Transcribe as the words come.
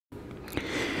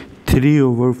3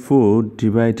 over 4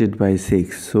 divided by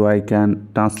 6. So I can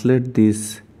translate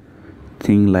this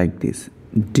thing like this.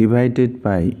 Divided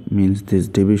by means this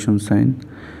division sign,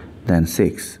 then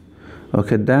 6.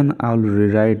 Okay, then I'll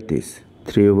rewrite this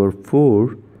 3 over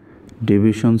 4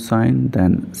 division sign,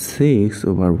 then 6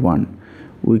 over 1.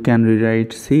 We can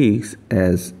rewrite 6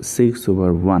 as 6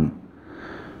 over 1.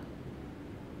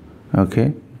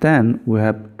 Okay, then we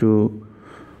have to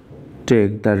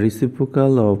take the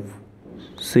reciprocal of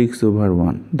 6 over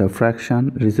 1. The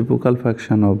fraction, reciprocal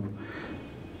fraction of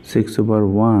 6 over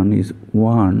 1 is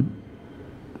 1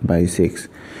 by 6.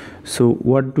 So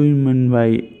what do we mean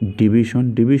by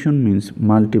division? Division means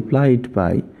multiplied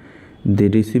by the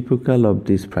reciprocal of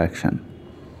this fraction.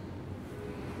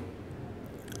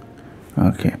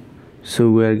 Okay,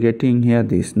 so we are getting here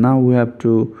this. Now we have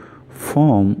to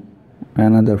form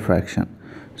another fraction.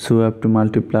 So we have to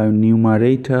multiply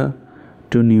numerator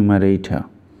to numerator,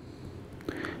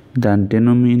 then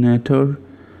denominator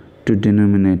to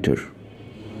denominator,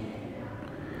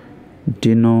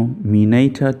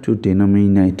 denominator to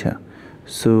denominator.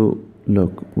 So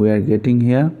look, we are getting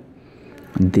here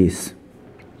this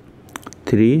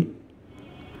 3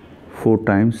 4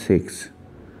 times 6.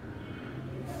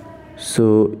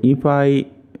 So if I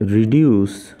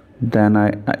reduce, then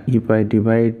if I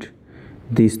divide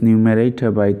this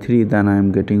numerator by 3, then I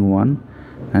am getting 1,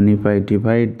 and if I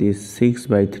divide this 6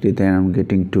 by 3, then I am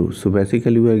getting 2. So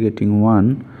basically we are getting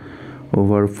 1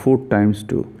 over 4 times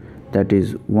 2, that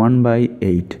is 1 by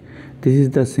 8. This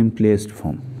is the simplest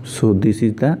form. So this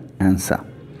is the answer.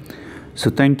 So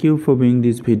thank you for viewing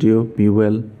this video. Be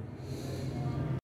well.